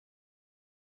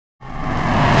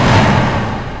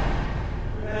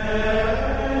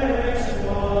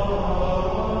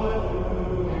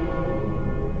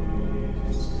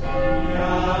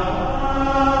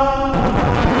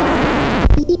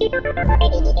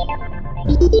Hello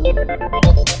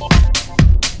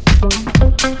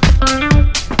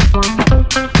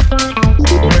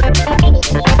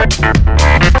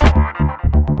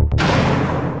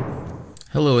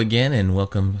again, and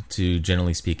welcome to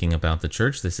Generally Speaking About the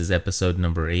Church. This is episode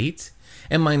number 8,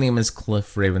 and my name is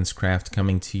Cliff Ravenscraft,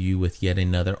 coming to you with yet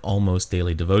another almost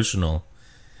daily devotional.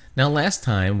 Now, last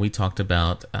time we talked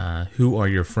about who are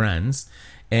your friends,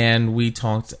 and we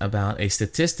talked about a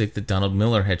statistic that Donald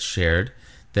Miller had shared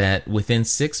that within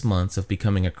 6 months of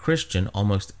becoming a Christian,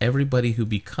 almost everybody who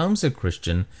becomes a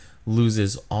Christian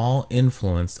loses all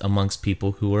influence amongst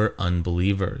people who are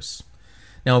unbelievers.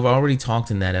 Now, I've already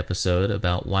talked in that episode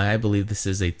about why I believe this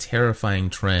is a terrifying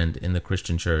trend in the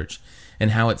Christian church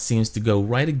and how it seems to go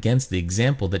right against the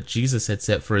example that Jesus had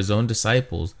set for his own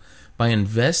disciples by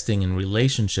investing in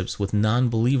relationships with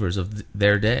non-believers of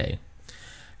their day.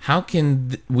 How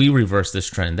can we reverse this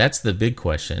trend? That's the big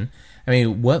question. I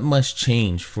mean, what must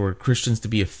change for Christians to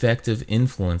be effective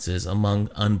influences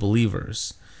among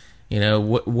unbelievers? You know,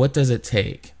 what does it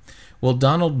take? Well,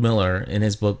 Donald Miller, in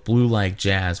his book Blue Like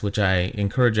Jazz, which I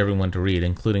encourage everyone to read,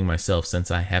 including myself, since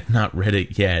I have not read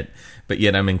it yet, but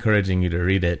yet I'm encouraging you to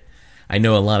read it. I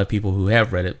know a lot of people who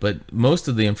have read it, but most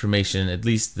of the information, at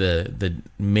least the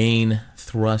main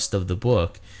thrust of the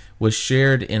book, was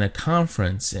shared in a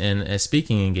conference and a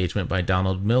speaking engagement by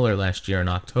Donald Miller last year in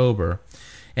October.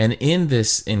 And in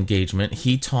this engagement,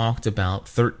 he talked about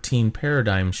 13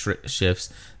 paradigm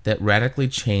shifts that radically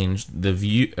changed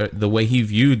the way he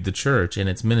viewed the church and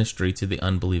its ministry to the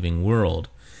unbelieving world.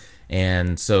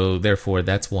 And so, therefore,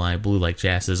 that's why Blue Like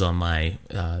Jazz is on my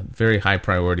very high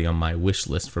priority on my wish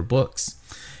list for books.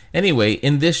 Anyway,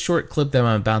 in this short clip that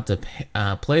I'm about to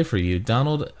play for you,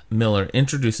 Donald Miller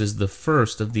introduces the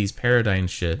first of these paradigm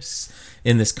shifts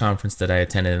in this conference that I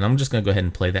attended. And I'm just going to go ahead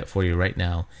and play that for you right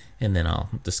now, and then I'll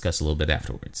discuss a little bit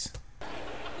afterwards.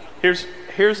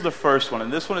 Here's the first one,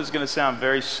 and this one is going to sound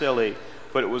very silly,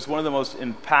 but it was one of the most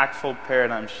impactful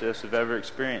paradigm shifts I've ever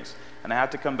experienced, and I have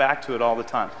to come back to it all the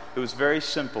time. It was very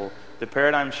simple. The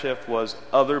paradigm shift was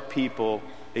other people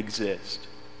exist.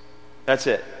 That's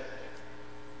it.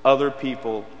 Other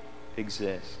people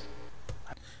exist.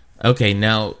 Okay,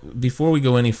 now, before we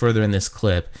go any further in this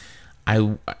clip,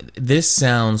 this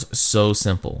sounds so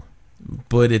simple,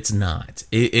 but it's not.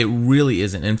 It really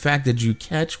isn't. In fact, did you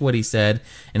catch what he said?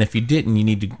 And if you didn't, you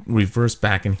need to reverse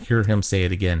back and hear him say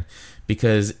it again,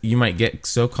 because you might get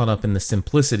so caught up in the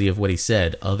simplicity of what he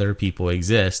said, other people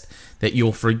exist, that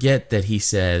you'll forget that he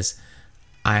says,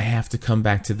 I have to come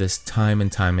back to this time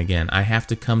and time again. I have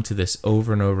to come to this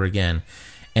over and over again.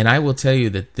 And I will tell you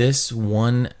that this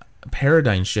one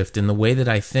paradigm shift in the way that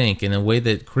I think, in the way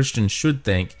that Christians should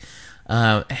think,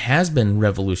 has been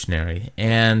revolutionary.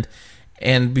 And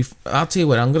I'll tell you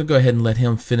what, I'm going to go ahead and let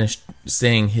him finish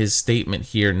saying his statement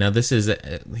here. Now, this is,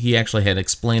 he actually had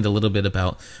explained a little bit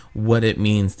about what it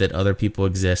means that other people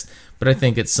exist, but I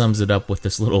think it sums it up with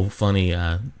this little funny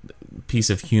piece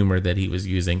of humor that he was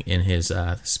using in his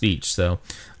speech. So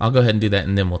I'll go ahead and do that,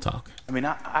 and then we'll talk. I mean,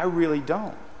 I really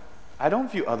don't. I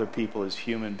don't view other people as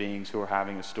human beings who are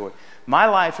having a story. My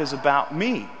life is about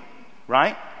me,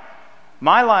 right?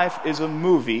 My life is a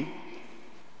movie,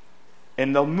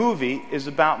 and the movie is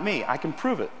about me. I can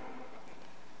prove it.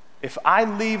 If I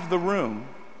leave the room,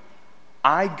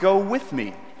 I go with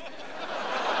me.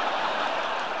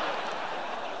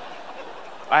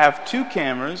 I have 2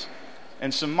 cameras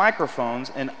and some microphones,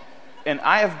 and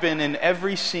I have been in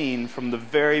every scene from the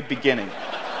very beginning.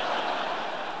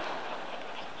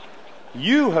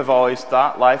 You have always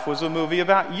thought life was a movie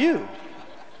about you.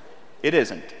 It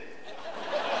isn't.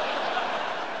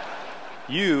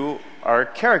 You are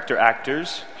character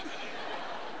actors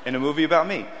in a movie about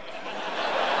me.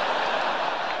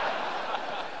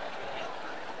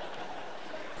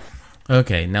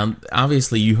 Okay, now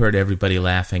obviously you heard everybody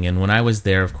laughing, and when I was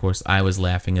there, of course, I was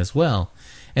laughing as well.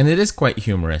 And it is quite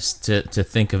humorous to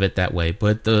think of it that way,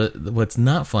 but what's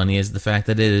not funny is the fact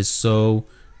that it is so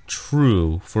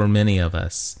true for many of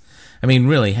us. I mean,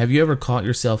 really, have you ever caught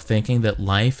yourself thinking that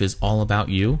life is all about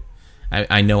you?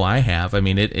 I know I have. I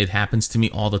mean, it happens to me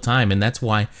all the time, and that's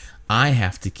why I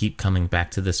have to keep coming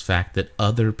back to this fact that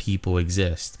other people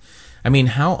exist. I mean,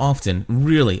 how often,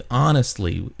 really,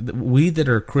 honestly, we that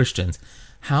are Christians,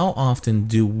 how often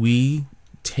do we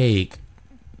take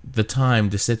the time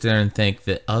to sit there and think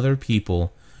that other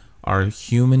people are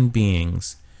human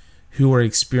beings who are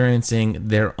experiencing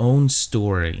their own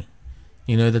story?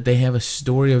 You know, that they have a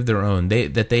story of their own,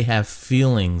 that they have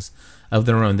feelings of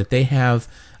their own, that they have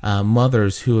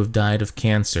mothers who have died of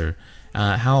cancer.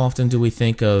 How often do we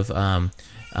think of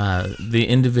the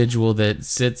individual that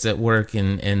sits at work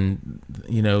and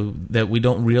that we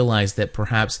don't realize that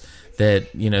perhaps that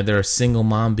they're a single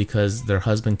mom because their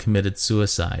husband committed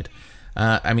suicide.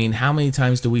 I mean, how many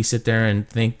times do we sit there and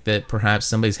think that perhaps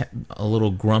somebody's a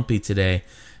little grumpy today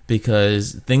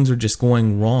because things are just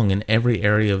going wrong in every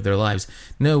area of their lives?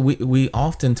 No, we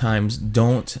oftentimes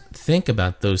don't think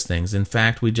about those things. In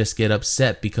fact, we just get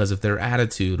upset because of their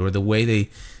attitude or the way they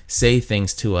say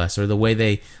things to us or the way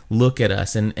they look at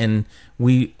us. And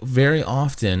we very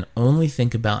often only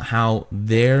think about how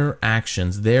their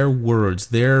actions, their words,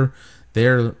 their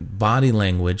body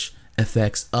language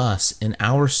affects us in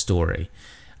our story.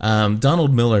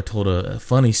 Donald Miller told a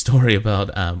funny story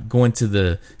about going to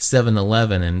the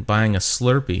 7-Eleven and buying a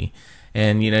Slurpee.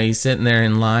 And, he's sitting there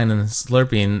in line in the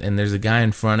Slurpee, and there's a guy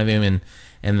in front of him,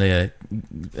 and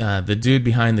the dude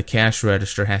behind the cash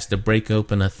register has to break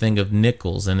open a thing of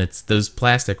nickels, and it's those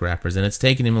plastic wrappers, and it's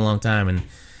taking him a long time. And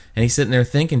he's sitting there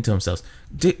thinking to himself,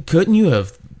 couldn't you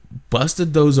have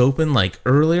busted those open like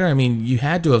earlier? I mean, you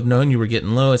had to have known you were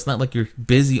getting low. It's not like you're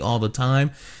busy all the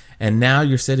time. And now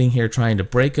you're sitting here trying to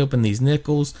break open these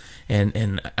nickels.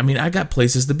 And I mean, I got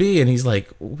places to be. And he's like,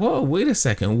 whoa, wait a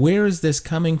second. Where is this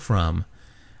coming from?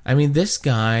 I mean, this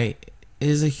guy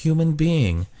is a human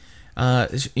being.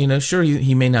 Sure,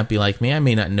 he may not be like me. I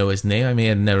may not know his name. I may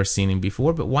have never seen him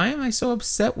before. But why am I so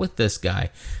upset with this guy?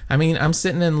 I mean, I'm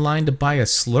sitting in line to buy a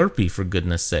Slurpee, for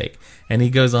goodness sake. And he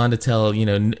goes on to tell,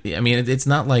 it's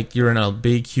not like you're in a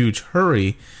big, huge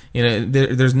hurry.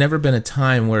 There's never been a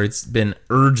time where it's been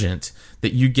urgent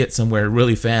that you get somewhere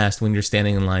really fast when you're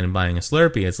standing in line and buying a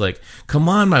Slurpee. It's like, come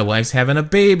on, my wife's having a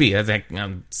baby.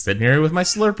 I'm sitting here with my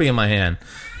Slurpee in my hand.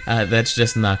 That's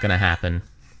just not going to happen.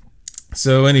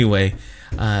 So anyway,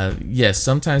 yes,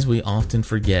 sometimes we often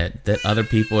forget that other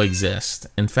people exist.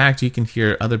 In fact, you can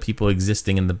hear other people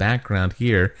existing in the background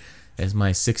here as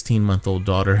my 16-month-old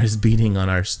daughter is beating on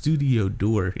our studio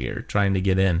door here, trying to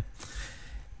get in.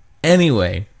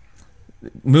 Anyway,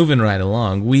 moving right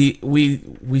along,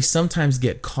 we sometimes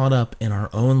get caught up in our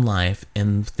own life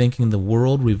and thinking the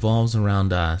world revolves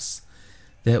around us,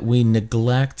 that we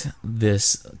neglect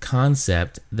this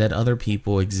concept that other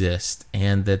people exist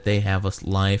and that they have a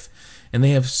life and they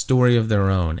have a story of their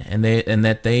own and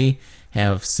that they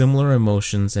have similar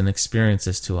emotions and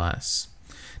experiences to us.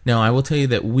 Now, I will tell you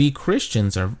that we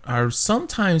Christians are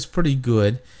sometimes pretty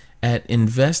good at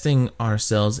investing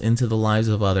ourselves into the lives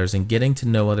of others and getting to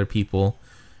know other people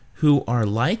who are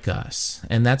like us.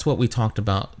 And that's what we talked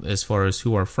about as far as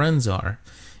who our friends are.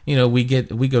 We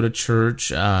go to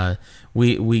church,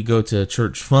 we go to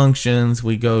church functions,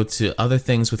 we go to other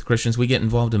things with Christians, we get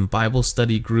involved in Bible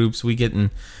study groups, we're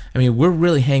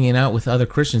really hanging out with other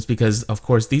Christians because, of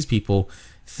course, these people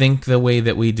think the way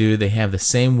that we do. They have the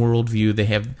same worldview. They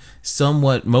have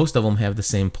most of them have the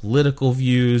same political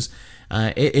views.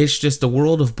 It's just a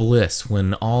world of bliss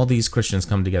when all these Christians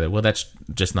come together. Well, that's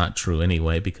just not true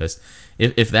anyway, because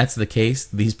if that's the case,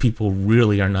 these people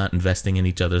really are not investing in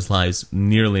each other's lives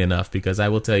nearly enough, because I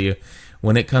will tell you,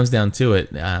 when it comes down to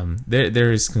it,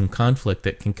 there is some conflict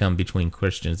that can come between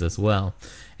Christians as well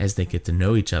as they get to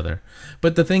know each other.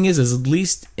 But the thing is at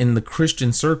least in the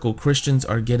Christian circle, Christians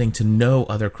are getting to know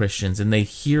other Christians, and they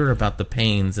hear about the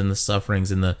pains and the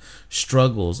sufferings and the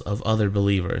struggles of other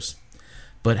believers.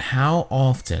 But how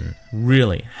often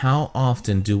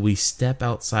do we step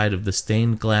outside of the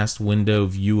stained glass window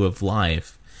view of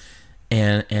life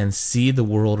and see the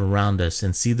world around us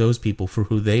and see those people for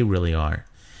who they really are?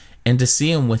 And to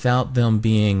see them without them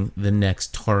being the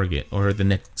next target or the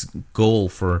next goal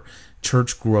for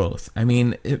church growth. I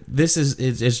mean,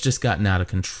 it's just gotten out of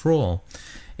control.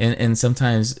 And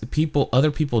sometimes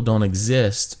other people don't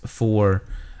exist for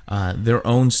their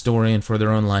own story and for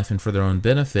their own life and for their own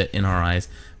benefit in our eyes,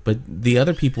 but the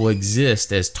other people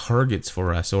exist as targets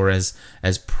for us or as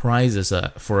prizes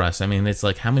for us. I mean, it's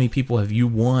like, how many people have you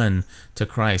won to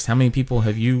Christ? How many people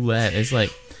have you led? It's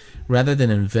like, rather than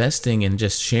investing and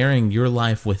just sharing your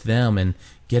life with them and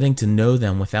getting to know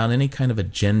them without any kind of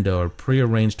agenda or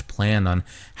prearranged plan on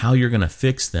how you're going to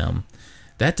fix them,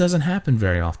 that doesn't happen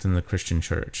very often in the Christian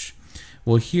church.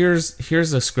 Well, here's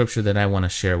a scripture that I want to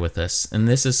share with us, and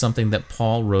this is something that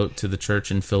Paul wrote to the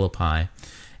church in Philippi,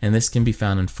 and this can be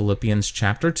found in Philippians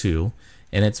chapter 2,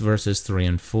 and it's verses 3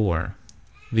 and 4.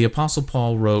 The Apostle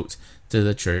Paul wrote to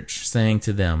the church, saying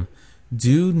to them,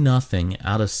 "Do nothing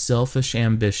out of selfish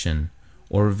ambition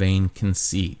or vain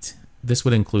conceit." This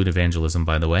would include evangelism,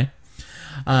 by the way.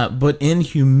 "But in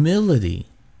humility,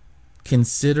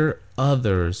 consider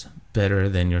others better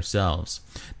than yourselves."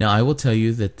 Now, I will tell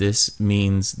you that this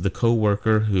means the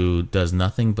coworker who does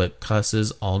nothing but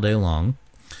cusses all day long.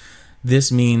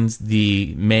 This means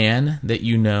the man that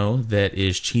you know that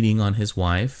is cheating on his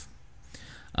wife.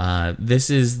 This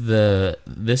is the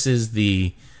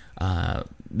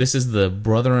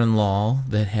brother-in-law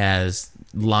that has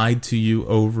lied to you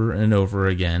over and over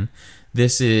again.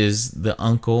 This is the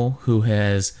uncle who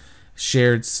has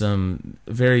shared some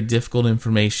very difficult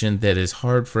information that is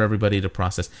hard for everybody to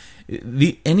process.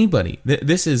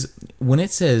 This is when it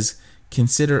says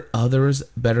consider others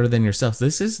better than yourselves.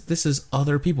 This is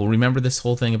other people. Remember this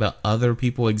whole thing about other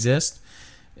people exist?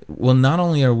 Well, not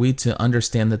only are we to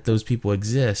understand that those people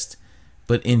exist,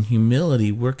 but in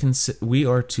humility, we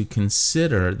are to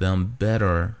consider them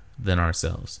better than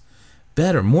ourselves.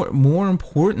 Better, more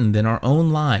important than our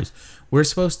own lives. We're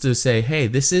supposed to say, hey,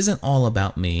 this isn't all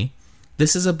about me.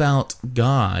 This is about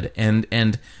God, and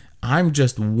I'm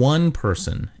just one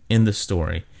person in the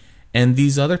story. And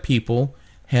these other people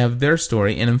have their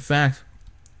story, and in fact,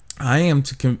 I'm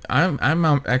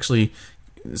actually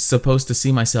supposed to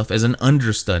see myself as an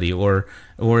understudy or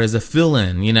as a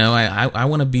fill-in. I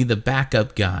want to be the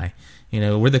backup guy.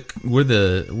 We're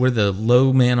the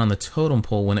low man on the totem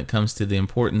pole when it comes to the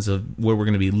importance of where we're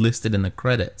going to be listed in the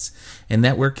credits, and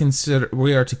that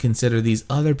we are to consider these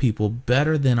other people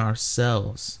better than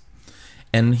ourselves.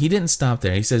 And he didn't stop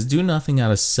there. He says, do nothing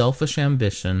out of selfish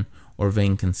ambition or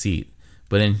vain conceit,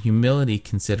 but in humility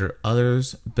consider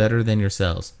others better than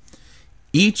yourselves.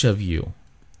 Each of you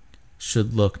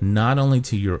should look not only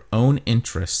to your own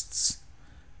interests,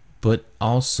 but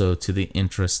also to the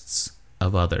interests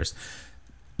of others.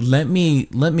 Let me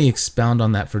expound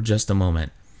on that for just a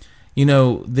moment.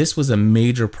 This was a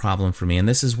major problem for me, and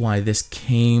this is why this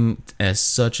came as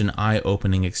such an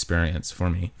eye-opening experience for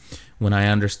me when I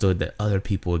understood that other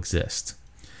people exist.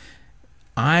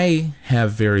 I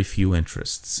have very few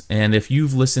interests, and if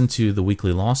you've listened to the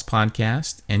Weekly Lost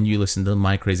podcast, and you listen to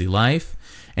My Crazy Life,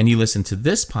 and you listen to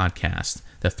this podcast,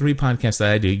 the 3 podcasts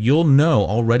that I do, you'll know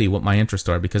already what my interests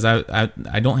are, because I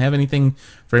don't have anything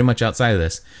very much outside of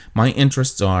this. My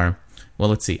interests are, well,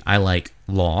 let's see, I like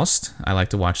Lost. I like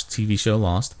to watch the TV show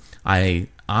Lost. I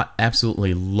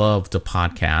absolutely love to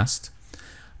podcast.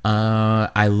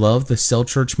 I love the Cell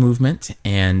Church movement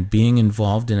and being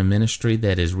involved in a ministry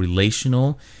that is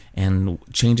relational and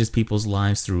changes people's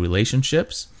lives through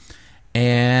relationships.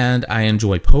 And I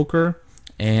enjoy poker.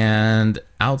 And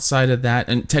outside of that,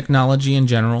 and technology in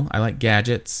general, I like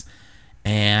gadgets.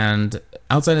 And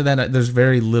outside of that, there's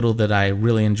very little that I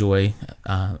really enjoy,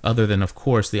 other than, of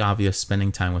course, the obvious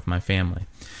spending time with my family.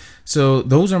 So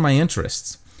those are my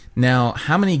interests. Now,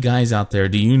 how many guys out there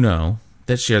do you know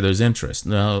that share those interests?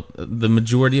 Now, the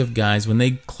majority of guys, when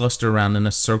they cluster around in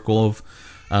a circle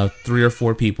of 3 or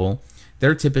 4 people,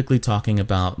 they're typically talking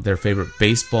about their favorite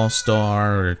baseball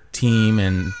star or team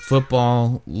and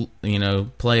football,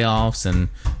 playoffs and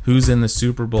who's in the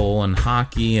Super Bowl and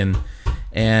hockey,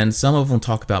 and some of them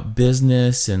talk about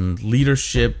business and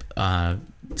leadership,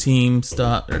 team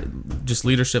stuff, or just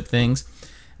leadership things.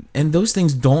 And those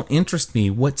things don't interest me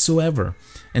whatsoever.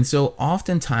 And so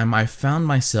oftentimes I found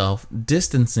myself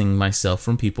distancing myself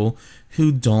from people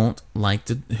who like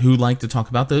to talk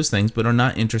about those things, but are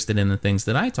not interested in the things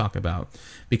that I talk about.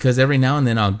 Because every now and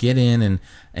then I'll get in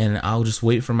and I'll just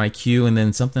wait for my cue, and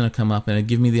then something will come up and it'll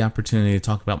give me the opportunity to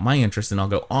talk about my interest, and I'll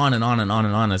go on and on and on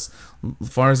and on as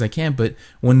far as I can. But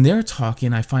when they're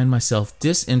talking, I find myself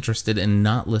disinterested and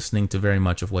not listening to very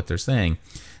much of what they're saying.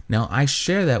 Now, I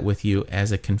share that with you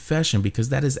as a confession because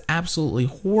that is absolutely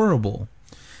horrible.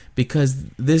 Because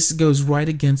this goes right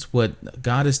against what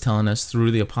God is telling us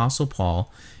through the Apostle Paul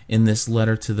in this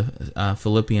letter to the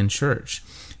Philippian church.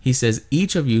 He says,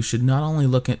 each of you should not only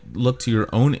look to your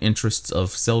own interests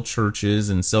of cell churches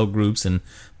and cell groups and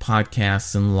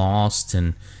podcasts and Lost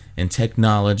and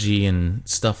technology and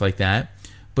stuff like that,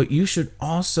 but you should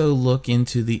also look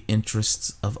into the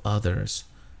interests of others.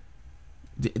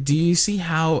 Do you see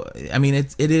how,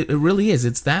 it really is.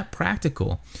 It's that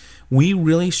practical. We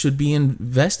really should be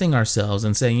investing ourselves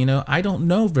and saying, I don't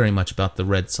know very much about the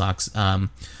Red Sox.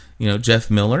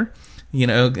 Jeff Miller,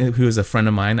 who is a friend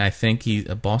of mine. I think he's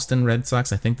a Boston Red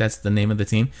Sox. I think that's the name of the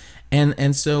team.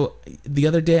 And so the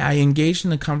other day I engaged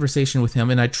in a conversation with him,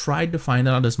 and I tried to find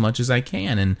out as much as I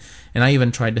can. And I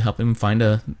even tried to help him find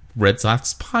a Red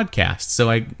Sox podcast. So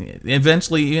I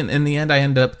eventually, in the end, I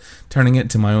end up turning it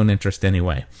to my own interest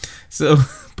anyway. So,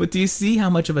 but do you see how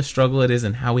much of a struggle it is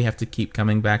and how we have to keep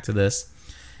coming back to this?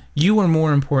 You are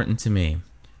more important to me.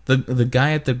 The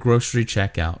guy at the grocery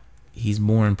checkout, he's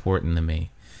more important than me.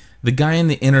 The guy in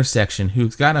the intersection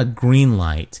who's got a green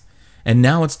light and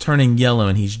now it's turning yellow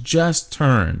and he's just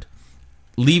turned,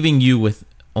 leaving you with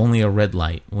only a red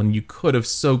light, when you could have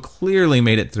so clearly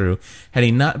made it through had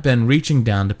he not been reaching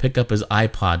down to pick up his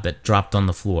iPod that dropped on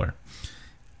the floor.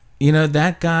 You know,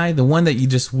 that guy, the one that you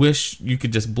just wish you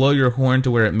could just blow your horn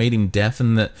to where it made him deaf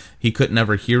and that he couldn't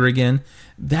ever hear again,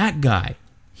 that guy,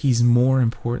 he's more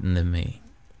important than me.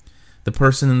 The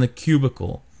person in the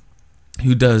cubicle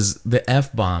who does the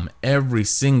F-bomb every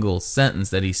single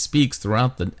sentence that he speaks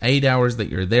throughout the 8 hours that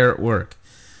you're there at work,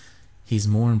 he's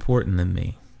more important than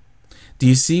me. Do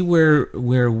you see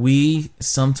where we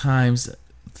sometimes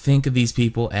think of these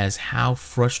people as how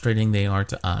frustrating they are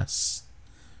to us,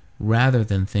 rather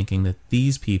than thinking that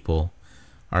these people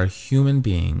are human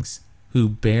beings who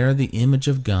bear the image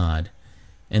of God,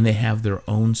 and they have their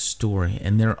own story,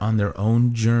 and they're on their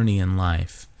own journey in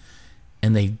life,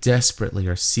 and they desperately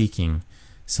are seeking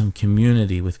some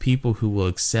community with people who will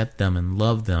accept them and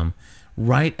love them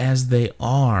right as they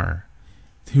are,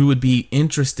 who would be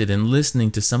interested in listening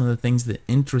to some of the things that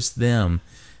interest them,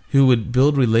 who would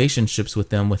build relationships with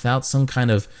them without some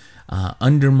kind of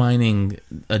undermining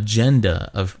agenda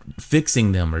of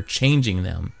fixing them or changing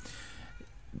them.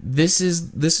 This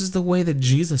is the way that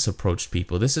Jesus approached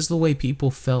people. This is the way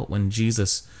people felt when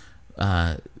Jesus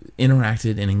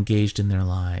interacted and engaged in their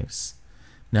lives.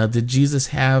 Now, did Jesus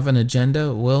have an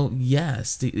agenda? Well,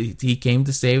 yes. He came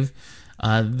to save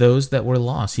those that were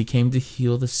lost. He came to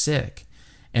heal the sick.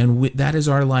 And that is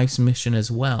our life's mission as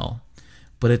well.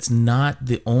 But it's not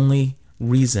the only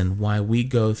reason why we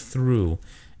go through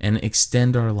and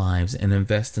extend our lives and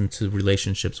invest into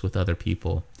relationships with other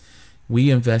people.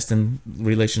 We invest in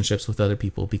relationships with other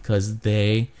people because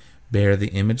they bear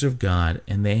the image of God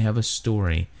and they have a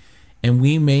story. And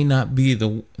we may not be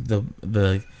the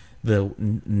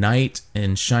knight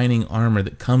in shining armor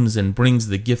that comes and brings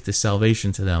the gift of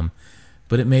salvation to them,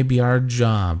 but it may be our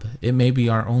job, it may be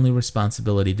our only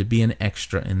responsibility to be an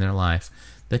extra in their life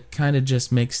that kind of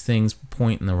just makes things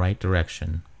point in the right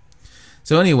direction.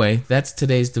 So anyway, that's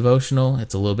today's devotional.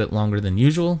 It's a little bit longer than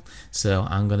usual, so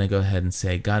I'm going to go ahead and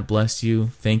say God bless you,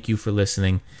 thank you for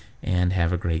listening, and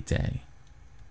have a great day.